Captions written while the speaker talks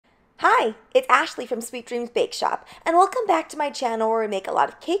Hi, it's Ashley from Sweet Dreams Bake Shop, and welcome back to my channel where we make a lot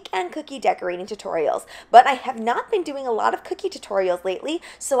of cake and cookie decorating tutorials. But I have not been doing a lot of cookie tutorials lately,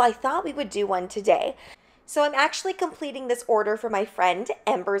 so I thought we would do one today. So I'm actually completing this order for my friend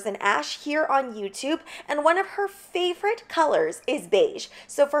Embers and Ash here on YouTube, and one of her favorite colors is beige.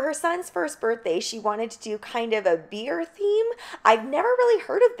 So for her son's first birthday, she wanted to do kind of a beer theme. I've never really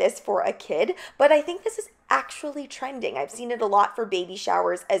heard of this for a kid, but I think this is actually trending. I've seen it a lot for baby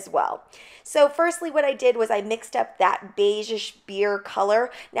showers as well. So firstly, what I did was I mixed up that beigeish beer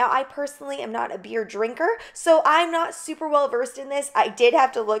color. Now, I personally am not a beer drinker, so I'm not super well versed in this. I did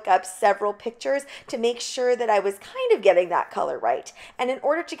have to look up several pictures to make sure that I was kind of getting that color right. And in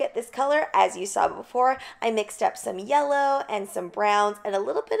order to get this color, as you saw before, I mixed up some yellow and some browns and a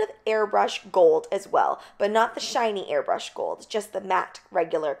little bit of airbrush gold as well, but not the shiny airbrush gold, just the matte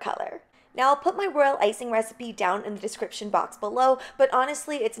regular color. Now, I'll put my royal icing recipe down in the description box below, but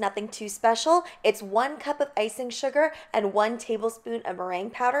honestly, it's nothing too special. It's 1 cup of icing sugar and 1 tablespoon of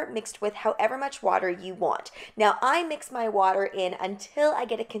meringue powder mixed with however much water you want. Now, I mix my water in until I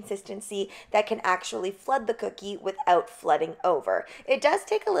get a consistency that can actually flood the cookie without flooding over. It does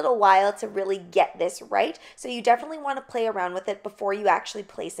take a little while to really get this right, so you definitely want to play around with it before you actually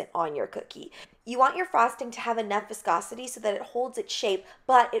place it on your cookie. You want your frosting to have enough viscosity so that it holds its shape,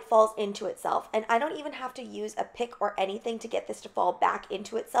 but it falls into itself. And I don't even have to use a pick or anything to get this to fall back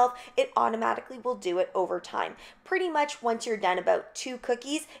into itself. It automatically will do it over time. Pretty much once you're done about 2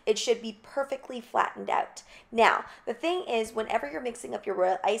 cookies, it should be perfectly flattened out. Now, the thing is, whenever you're mixing up your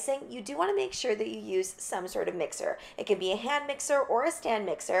royal icing, you do want to make sure that you use some sort of mixer. It can be a hand mixer or a stand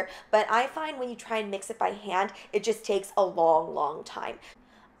mixer, but I find when you try and mix it by hand, it just takes a long time.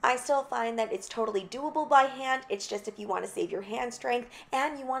 I still find that it's totally doable by hand. It's just if you want to save your hand strength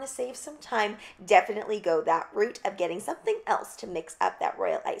and you want to save some time, definitely go that route of getting something else to mix up that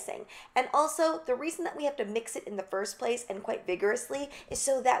royal icing. And also, the reason that we have to mix it in the first place and quite vigorously is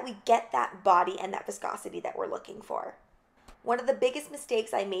so that we get that body and that viscosity that we're looking for. One of the biggest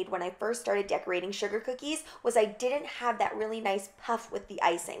mistakes I made when I first started decorating sugar cookies was I didn't have that really nice puff with the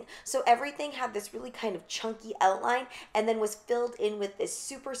icing. So everything had this really kind of chunky outline and then was filled in with this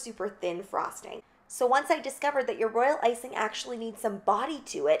super thin frosting. So once I discovered that your royal icing actually needs some body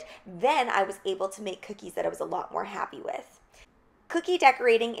to it, then I was able to make cookies that I was a lot more happy with. Cookie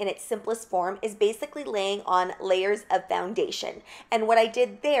decorating in its simplest form is basically laying on layers of foundation. And what I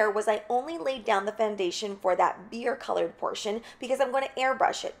did there was I only laid down the foundation for that beer colored portion because I'm going to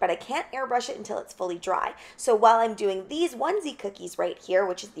airbrush it, but I can't airbrush it until it's fully dry. So while I'm doing these onesie cookies right here,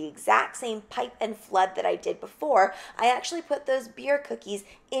 which is the exact same pipe and flood that I did before, I actually put those beer cookies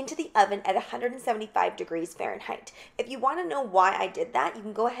into the oven at 175 degrees Fahrenheit. If you want to know why I did that, you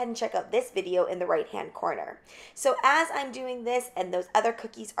can go ahead and check out this video in the right hand corner. So as I'm doing this and those other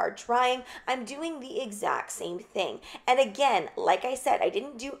cookies are drying, I'm doing the exact same thing. And again, like I said, I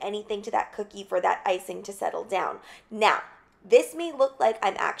didn't do anything to that cookie for that icing to settle down. Now, this may look like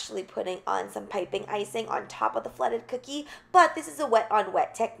I'm actually putting on some piping icing on top of the flooded cookie, but this is a wet on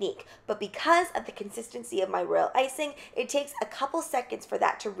wet technique. But because of the consistency of my royal icing, it takes a couple seconds for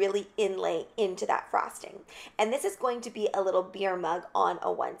that to really inlay into that frosting. And this is going to be a little beer mug on a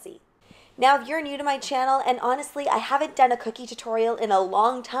onesie. Now, if you're new to my channel, and honestly, I haven't done a cookie tutorial in a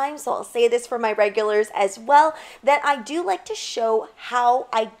long time, so I'll say this for my regulars as well, that I do like to show how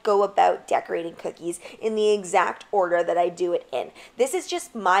I go about decorating cookies in the exact order that I do it in. This is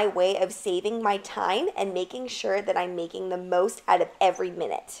just my way of saving my time and making sure that I'm making the most out of every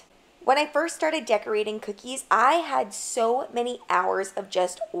minute. When I first started decorating cookies, I had so many hours of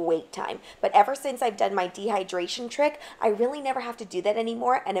just wait time. But ever since I've done my dehydration trick, I really never have to do that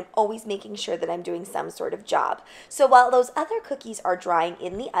anymore, and I'm always making sure that I'm doing some sort of job. So while those other cookies are drying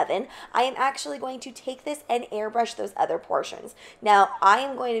in the oven, I am actually going to take this and airbrush those other portions. Now, I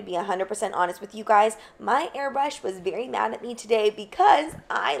am going to be 100% honest with you guys. My airbrush was very mad at me today because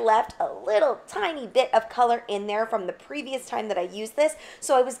I left a little tiny bit of color in there from the previous time that I used this,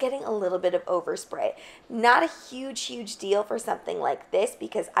 so I was getting a little bit of overspray. Not a huge deal for something like this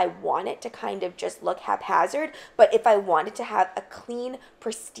because I want it to kind of just look haphazard, but if I wanted to have a clean,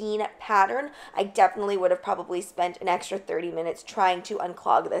 pristine pattern, I definitely would have probably spent an extra 30 minutes trying to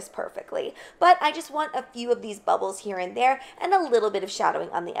unclog this perfectly. But I just want a few of these bubbles here and there and a little bit of shadowing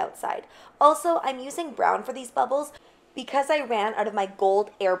on the outside. Also, I'm using brown for these bubbles Because I ran out of my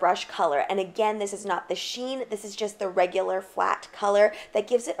gold airbrush color, and again, this is not the sheen, this is just the regular flat color that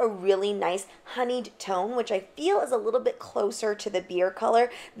gives it a really nice honeyed tone, which I feel is a little bit closer to the beer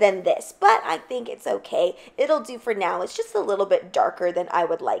color than this, but I think it's okay. It'll do for now. It's just a little bit darker than I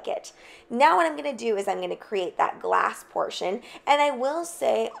would like it. Now what I'm going to do is I'm going to create that glass portion, and I will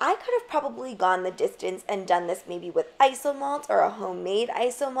say I could have probably gone the distance and done this maybe with isomalt or a homemade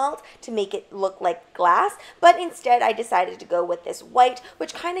isomalt to make it look like glass, but instead I decided to go with this white,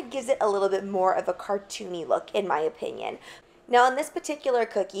 which kind of gives it a little bit more of a cartoony look in my opinion. Now on this particular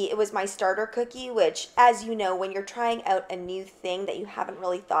cookie, it was my starter cookie, which, as you know, when you're trying out a new thing that you haven't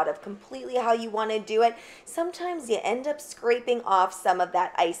really thought of completely how you want to do it, sometimes you end up scraping off some of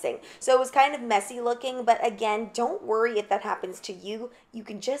that icing. So it was kind of messy looking, but again, don't worry if that happens to you. You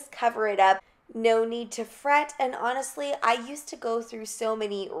can just cover it up. No need to fret, and honestly, I used to go through so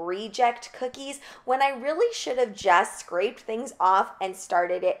many reject cookies when I really should have just scraped things off and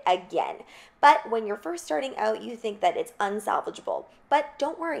started it again. But when you're first starting out, you think that it's unsalvageable. But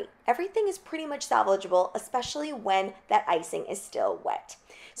don't worry, everything is pretty much salvageable, especially when that icing is still wet.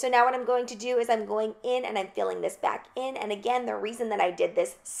 So now what I'm going to do is I'm going in and I'm filling this back in. And again, the reason that I did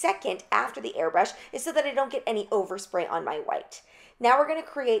this second after the airbrush is so that I don't get any overspray on my white. Now we're going to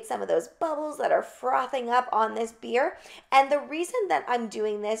create some of those bubbles that are frothing up on this beer. And the reason that I'm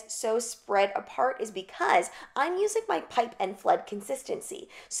doing this so spread apart is because I'm using my pipe and flood consistency.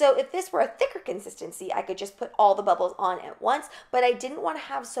 So if this were a thicker consistency, I could just put all the bubbles on at once, but I didn't want to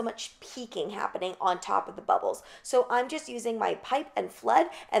have so much peaking happening on top of the bubbles. So I'm just using my pipe and flood,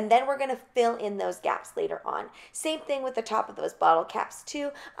 and then we're going to fill in those gaps later on. Same thing with the top of those bottle caps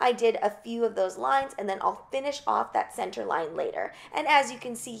too. I did a few of those lines, and then I'll finish off that center line later. And as you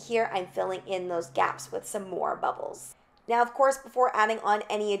can see here, I'm filling in those gaps with some more bubbles. Now, of course, before adding on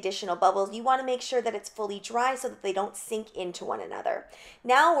any additional bubbles, you want to make sure that it's fully dry so that they don't sink into one another.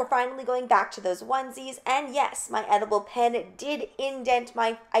 Now we're finally going back to those onesies, and yes, my edible pen did indent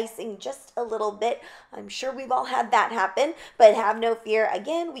my icing just a little bit. I'm sure we've all had that happen, but have no fear.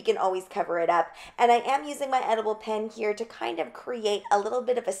 Again, we can always cover it up. And I am using my edible pen here to kind of create a little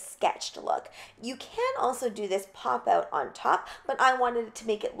bit of a sketched look. You can also do this pop out on top, but I wanted it to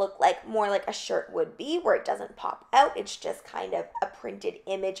make it look like more like a shirt would be, where it doesn't pop out. It's just kind of a printed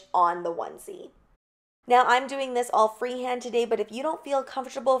image on the onesie. Now I'm doing this all freehand today, but if you don't feel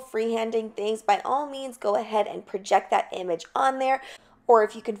comfortable freehanding things, by all means go ahead and project that image on there. Or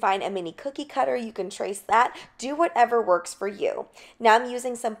if you can find a mini cookie cutter, you can trace that. Do whatever works for you. Now I'm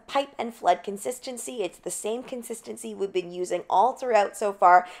using some pipe and flood consistency. It's the same consistency we've been using all throughout so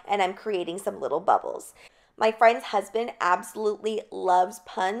far, and I'm creating some little bubbles. My friend's husband absolutely loves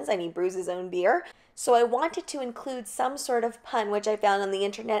puns, and he brews his own beer. So I wanted to include some sort of pun, which I found on the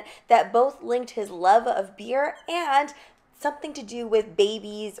internet, that both linked his love of beer and something to do with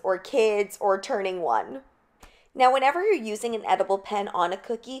babies or kids or turning one. Now, whenever you're using an edible pen on a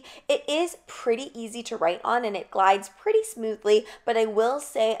cookie, it is pretty easy to write on and it glides pretty smoothly, but I will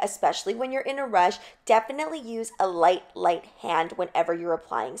say, especially when you're in a rush, definitely use a light hand whenever you're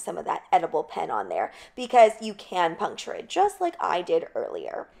applying some of that edible pen on there, because you can puncture it, just like I did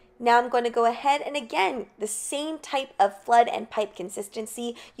earlier. Now I'm going to go ahead and again, the same type of flood and pipe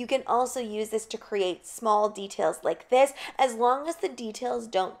consistency. You can also use this to create small details like this. As long as the details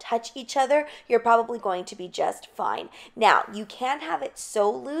don't touch each other, you're probably going to be just fine. Now, you can have it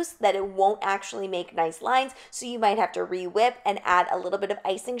so loose that it won't actually make nice lines, so you might have to re-whip and add a little bit of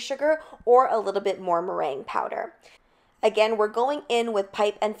icing sugar or a little bit more meringue powder. Again, we're going in with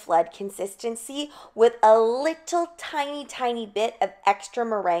pipe and flood consistency with a little tiny bit of extra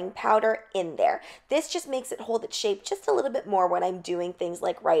meringue powder in there. This just makes it hold its shape just a little bit more when I'm doing things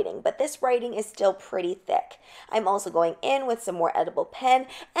like writing, but this writing is still pretty thick. I'm also going in with some more edible pen,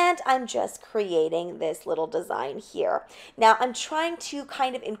 and I'm just creating this little design here. Now, I'm trying to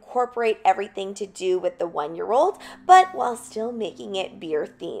kind of incorporate everything to do with the 1-year-old, but while still making it beer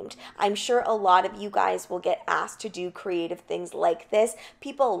themed. I'm sure a lot of you guys will get asked to do creative things like this.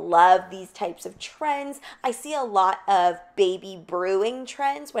 People love these types of trends. I see a lot of baby brewing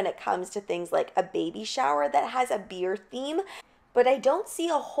trends when it comes to things like a baby shower that has a beer theme, but I don't see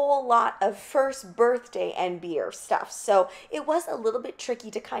a whole lot of first birthday and beer stuff. So it was a little bit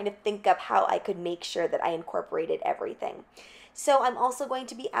tricky to kind of think of how I could make sure that I incorporated everything. So I'm also going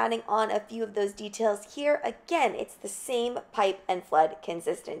to be adding on a few of those details here. Again, it's the same pipe and flood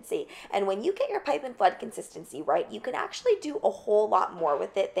consistency. And when you get your pipe and flood consistency right, you can actually do a whole lot more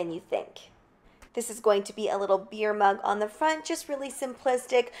with it than you think. This is going to be a little beer mug on the front, just really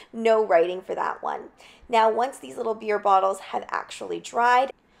simplistic, no writing for that one. Now, once these little beer bottles have actually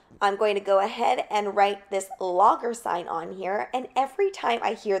dried, I'm going to go ahead and write this lager sign on here, and every time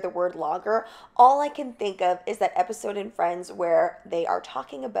I hear the word lager, all I can think of is that episode in Friends where they are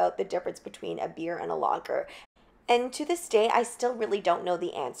talking about the difference between a beer and a lager. And to this day, I still really don't know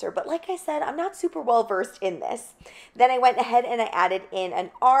the answer, but like I said, I'm not super well versed in this. Then I went ahead and I added in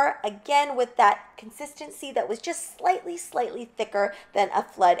an R, again with that consistency that was just slightly thicker than a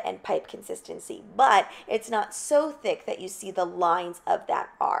flood and pipe consistency, but it's not so thick that you see the lines of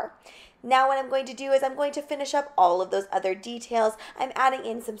that R. Now what I'm going to do is I'm going to finish up all of those other details. I'm adding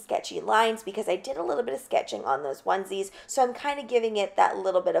in some sketchy lines because I did a little bit of sketching on those onesies, so I'm kind of giving it that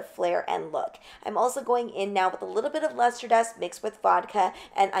little bit of flair and look. I'm also going in now with a little bit of luster dust mixed with vodka,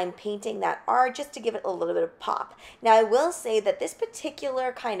 and I'm painting that R just to give it a little bit of pop. Now I will say that this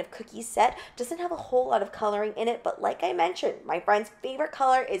particular kind of cookie set doesn't have a whole lot of coloring in it, but like I mentioned, my friend's favorite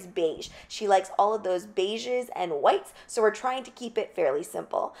color is beige. She likes all of those beiges and whites, so we're trying to keep it fairly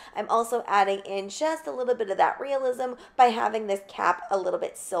simple. I'm also adding in just a little bit of that realism by having this cap a little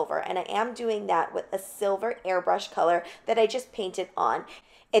bit silver, and I am doing that with a silver airbrush color that I just painted on.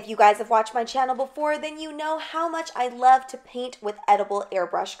 If you guys have watched my channel before, then you know how much I love to paint with edible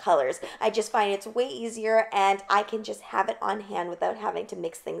airbrush colors. I just find it's way easier and I can just have it on hand without having to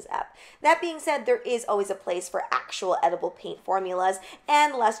mix things up. That being said, there is always a place for actual edible paint formulas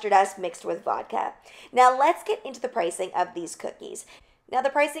and luster dust mixed with vodka. Now let's get into the pricing of these cookies. Now the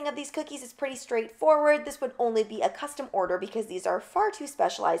pricing of these cookies is pretty straightforward. This would only be a custom order because these are far too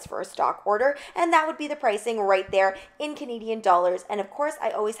specialized for a stock order, and that would be the pricing right there in Canadian dollars. And of course,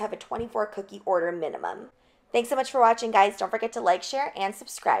 I always have a 24 cookie order minimum. Thanks so much for watching, guys. Don't forget to like, share, and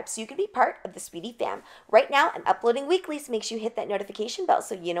subscribe so you can be part of the Sweetie fam. Right now, I'm uploading weekly, so make sure you hit that notification bell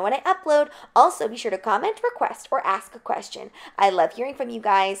so you know when I upload. Also, be sure to comment, request, or ask a question. I love hearing from you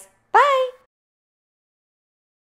guys. Bye!